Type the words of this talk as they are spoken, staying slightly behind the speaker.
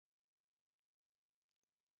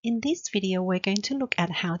In this video, we're going to look at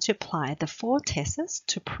how to apply the 4 tests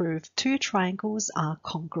to prove two triangles are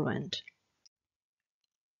congruent.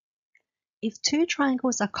 If two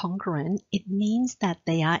triangles are congruent, it means that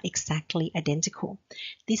they are exactly identical.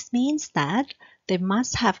 This means that they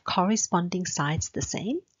must have corresponding sides the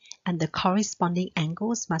same, and the corresponding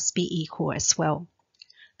angles must be equal as well.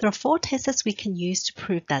 There are 4 tests we can use to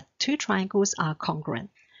prove that two triangles are congruent.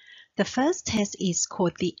 The first test is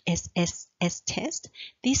called the SSS test.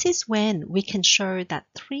 This is when we can show that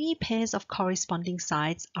 3 pairs of corresponding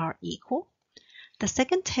sides are equal. The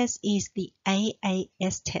second test is the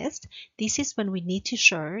AAS test. This is when we need to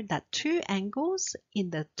show that 2 angles in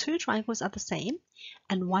the 2 triangles are the same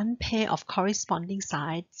and 1 pair of corresponding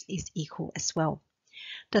sides is equal as well.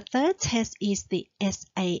 The third test is the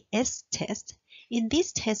SAS test. In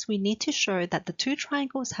this test, we need to show that the 2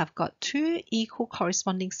 triangles have got 2 equal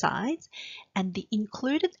corresponding sides and the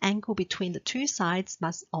included angle between the 2 sides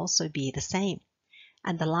must also be the same.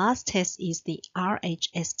 And the last test is the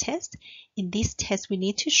RHS test. In this test, we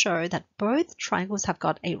need to show that both triangles have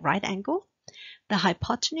got a right angle, the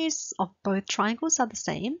hypotenuse of both triangles are the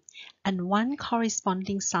same, and 1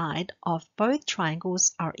 corresponding side of both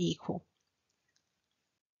triangles are equal.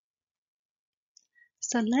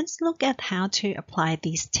 So let's look at how to apply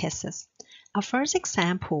these tests. Our first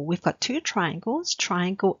example, we've got 2 triangles,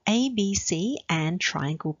 triangle ABC and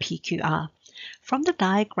triangle PQR. From the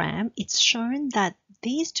diagram, it's shown that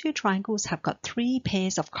these 2 triangles have got 3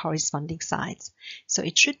 pairs of corresponding sides. So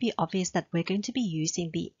it should be obvious that we're going to be using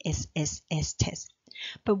the SSS test.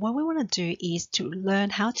 But what we want to do is to learn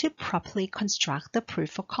how to properly construct the proof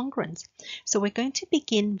for congruence. So we're going to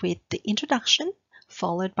begin with the introduction,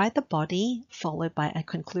 followed by the body, followed by a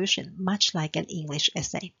conclusion, much like an English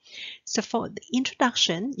essay. So for the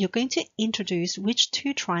introduction, you're going to introduce which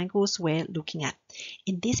 2 triangles we're looking at.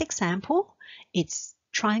 In this example, it's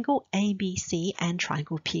triangle ABC and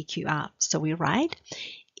triangle PQR. So we write,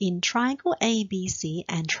 in triangle ABC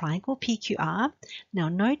and triangle PQR, now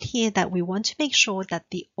note here that we want to make sure that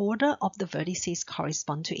the order of the vertices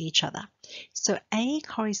correspond to each other. So A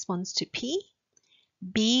corresponds to P,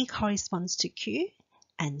 B corresponds to Q,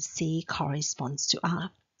 and C corresponds to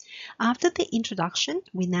R. After the introduction,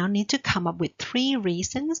 we now need to come up with 3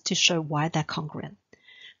 reasons to show why they're congruent.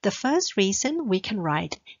 The first reason, we can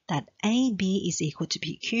write that AB is equal to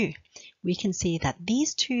PQ. We can see that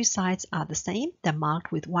these 2 sides are the same. They're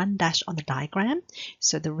marked with 1 dash on the diagram.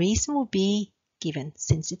 So the reason will be given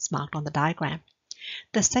since it's marked on the diagram.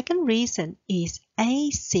 The second reason is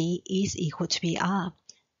AC is equal to PR.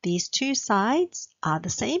 These 2 sides are the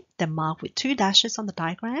same. They're marked with 2 dashes on the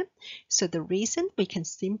diagram. So the reason we can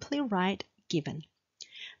simply write given.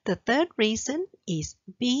 The third reason is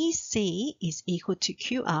BC is equal to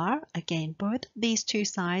QR. Again, both these 2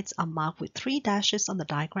 sides are marked with 3 dashes on the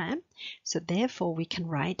diagram. So therefore we can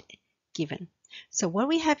write given. So what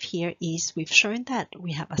we have here is we've shown that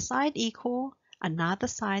we have a side equal, another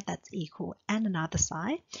side that's equal, and another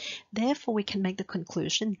side. Therefore we can make the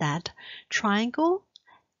conclusion that triangle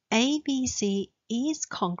ABC is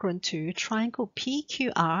congruent to triangle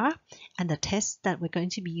PQR, and the test that we're going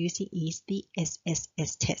to be using is the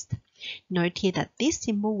SSS test. Note here that this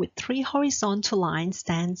symbol with 3 horizontal lines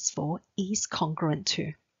stands for is congruent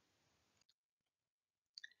to.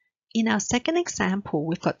 In our second example,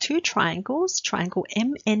 we've got 2 triangles, triangle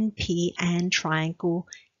MNP and triangle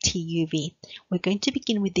TUV. We're going to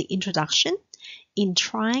begin with the introduction. In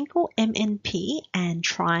triangle MNP and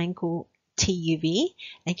triangle TUV,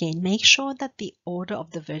 again, make sure that the order of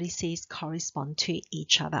the vertices correspond to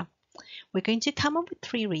each other. We're going to come up with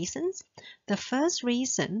 3 reasons. The first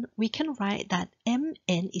reason, we can write that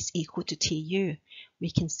MN is equal to TU. We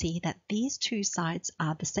can see that these 2 sides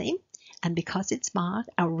are the same, and because it's marked,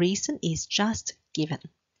 our reason is just given.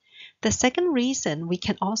 The second reason, we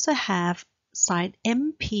can also have side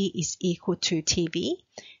MP is equal to TV.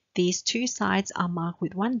 These 2 sides are marked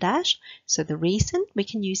with 1 dash, so the reason we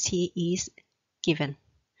can use here is given.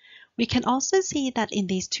 We can also see that in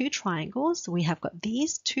these 2 triangles, we have got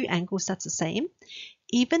these 2 angles that's the same.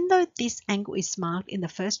 Even though this angle is marked in the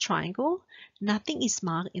first triangle, nothing is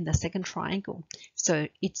marked in the second triangle. So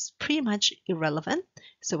it's pretty much irrelevant.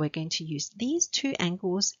 So we're going to use these 2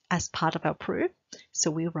 angles as part of our proof.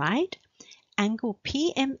 So we write angle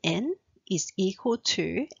PMN is equal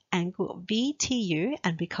to angle VTU,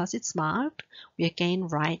 and because it's marked, we again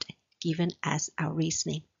write given as our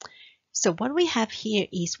reasoning. So what we have here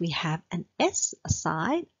is we have an S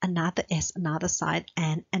side, another S another side,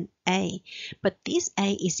 and an A. But this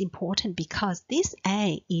A is important because this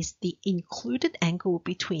A is the included angle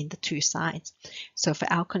between the 2 sides. So for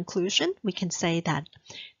our conclusion, we can say that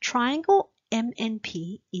triangle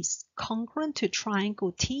MNP is congruent to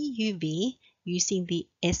triangle TUV using the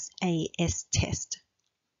SAS test.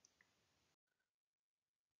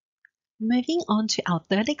 Moving on to our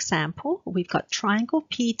third example, we've got triangle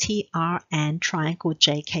PTR and triangle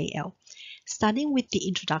JKL. Starting with the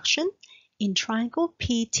introduction, in triangle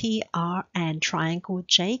PTR and triangle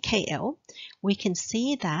JKL, we can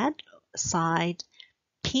see that side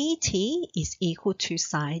PT is equal to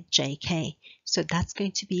side JK. So that's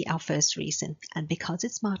going to be our first reason. And because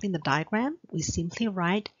it's marked in the diagram, we simply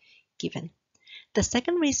write given. The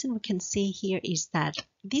second reason we can see here is that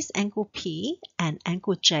this angle P and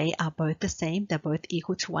angle J are both the same. They're both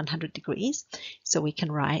equal to 100 degrees. So we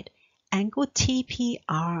can write angle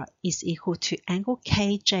TPR is equal to angle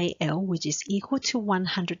KJL, which is equal to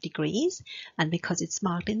 100 degrees. And because it's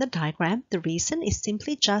marked in the diagram, the reason is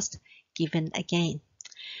simply just given again.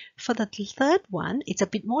 For the third one, it's a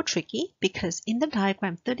bit more tricky because in the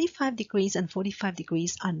diagram, 35 degrees and 45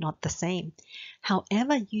 degrees are not the same.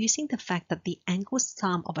 However, using the fact that the angle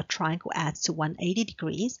sum of a triangle adds to 180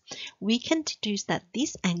 degrees, we can deduce that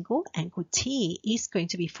this angle, angle T, is going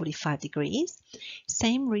to be 45 degrees.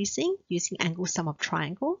 Same reason, using angle sum of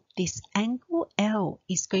triangle, this angle L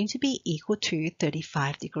is going to be equal to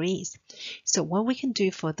 35 degrees. So what we can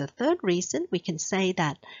do for the third reason, we can say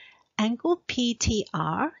that angle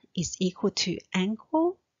PTR is equal to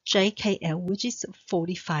angle JKL, which is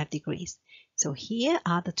 45 degrees. So here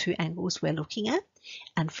are the two angles we're looking at.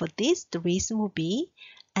 And for this, the reason will be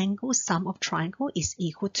angle sum of triangle is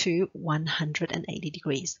equal to 180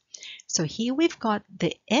 degrees. So here we've got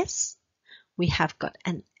the S, we have got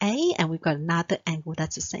an A, and we've got another angle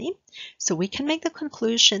that's the same. So we can make the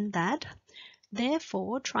conclusion that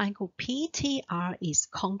therefore, triangle PTR is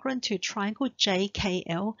congruent to triangle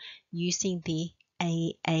JKL using the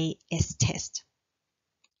AAS test.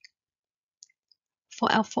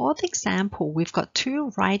 For our fourth example, we've got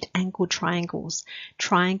two right-angled triangles,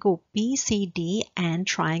 triangle BCD and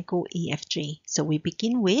triangle EFG. So we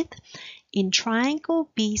begin with, in triangle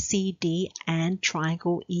BCD and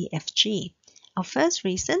triangle EFG, our first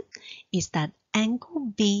reason is that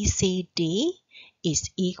angle BCD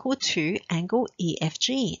is equal to angle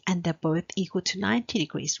EFG, and they're both equal to 90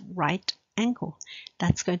 degrees, right angle.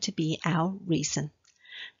 That's going to be our reason.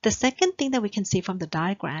 The second thing that we can see from the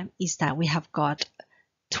diagram is that we have got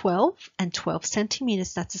 12 and 12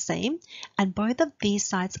 centimeters, that's the same, and both of these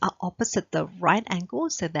sides are opposite the right angle,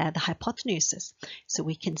 so they're the hypotenuses. So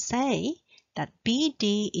we can say that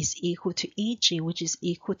BD is equal to EG, which is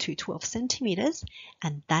equal to 12 centimeters,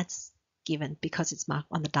 and that's given because it's marked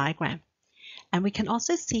on the diagram. And we can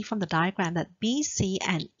also see from the diagram that BC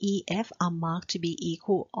and EF are marked to be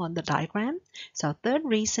equal on the diagram. So our third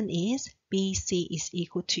reason is BC is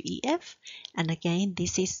equal to EF, and again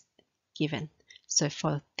this is given. So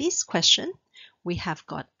for this question, we have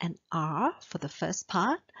got an R for the first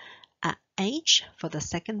part, an H for the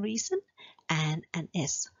second reason, and an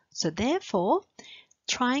S. So therefore,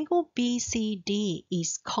 triangle BCD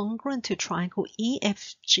is congruent to triangle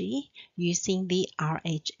EFG using the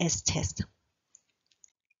RHS test.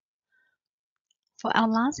 For our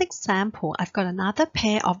last example, I've got another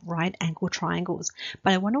pair of right angle triangles,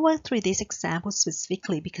 but I want to work through this example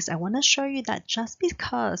specifically because I want to show you that just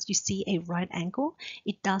because you see a right angle,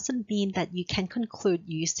 it doesn't mean that you can conclude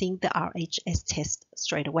using the RHS test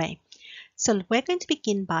straight away. So we're going to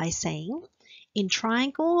begin by saying, in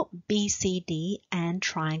triangle BCD and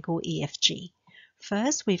triangle EFG,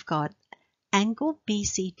 first we've got angle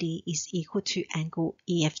BCD is equal to angle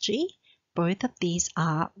EFG. Both of these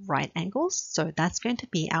are right angles, so that's going to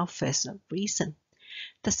be our first reason.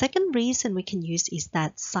 The second reason we can use is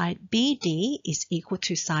that side BD is equal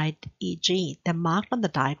to side EG. They're marked on the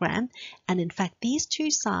diagram, and in fact these two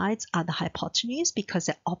sides are the hypotenuse because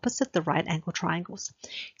they're opposite the right angle triangles.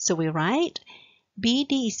 So we write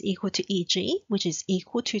BD is equal to EG, which is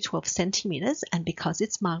equal to 12 centimeters, and because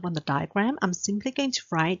it's marked on the diagram, I'm simply going to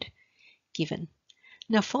write given.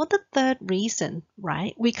 Now for the third reason,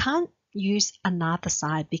 right, we can't use another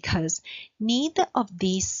side because neither of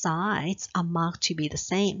these sides are marked to be the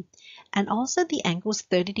same, and also the angles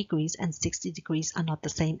 30 degrees and 60 degrees are not the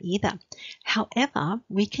same either. However,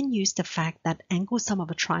 we can use the fact that angle sum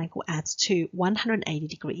of a triangle adds to 180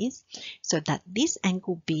 degrees, so that this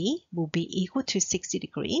angle B will be equal to 60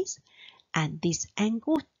 degrees and this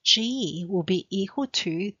angle G will be equal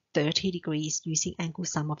to 30 degrees using angle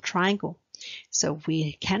sum of triangle. So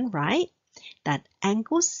we can write that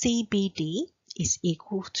angle CBD is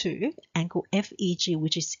equal to angle FEG,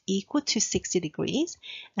 which is equal to 60 degrees.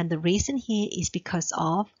 And the reason here is because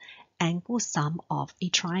of angle sum of a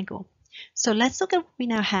triangle. So let's look at what we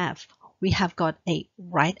now have. We have got a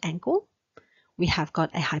right angle, we have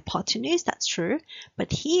got a hypotenuse, that's true,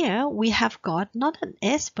 but here we have got not an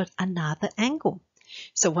S but another angle.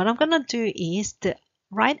 So what I'm going to do is the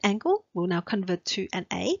right angle will now convert to an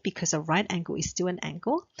A because a right angle is still an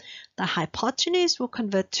angle. The hypotenuse will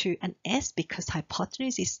convert to an S because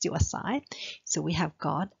hypotenuse is still a side. So we have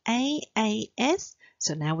got AAS.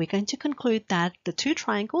 So now we're going to conclude that the two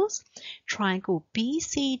triangles, triangle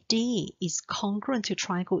BCD is congruent to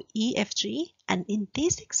triangle EFG, and in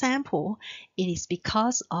this example, it is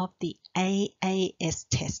because of the AAS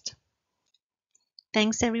test.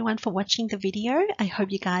 Thanks everyone for watching the video. I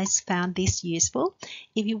hope you guys found this useful.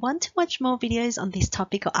 If you want to watch more videos on this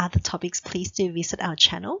topic or other topics, please do visit our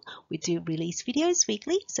channel. We do release videos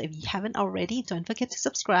weekly, so if you haven't already, don't forget to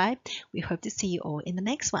subscribe. We hope to see you all in the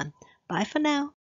next one. Bye for now.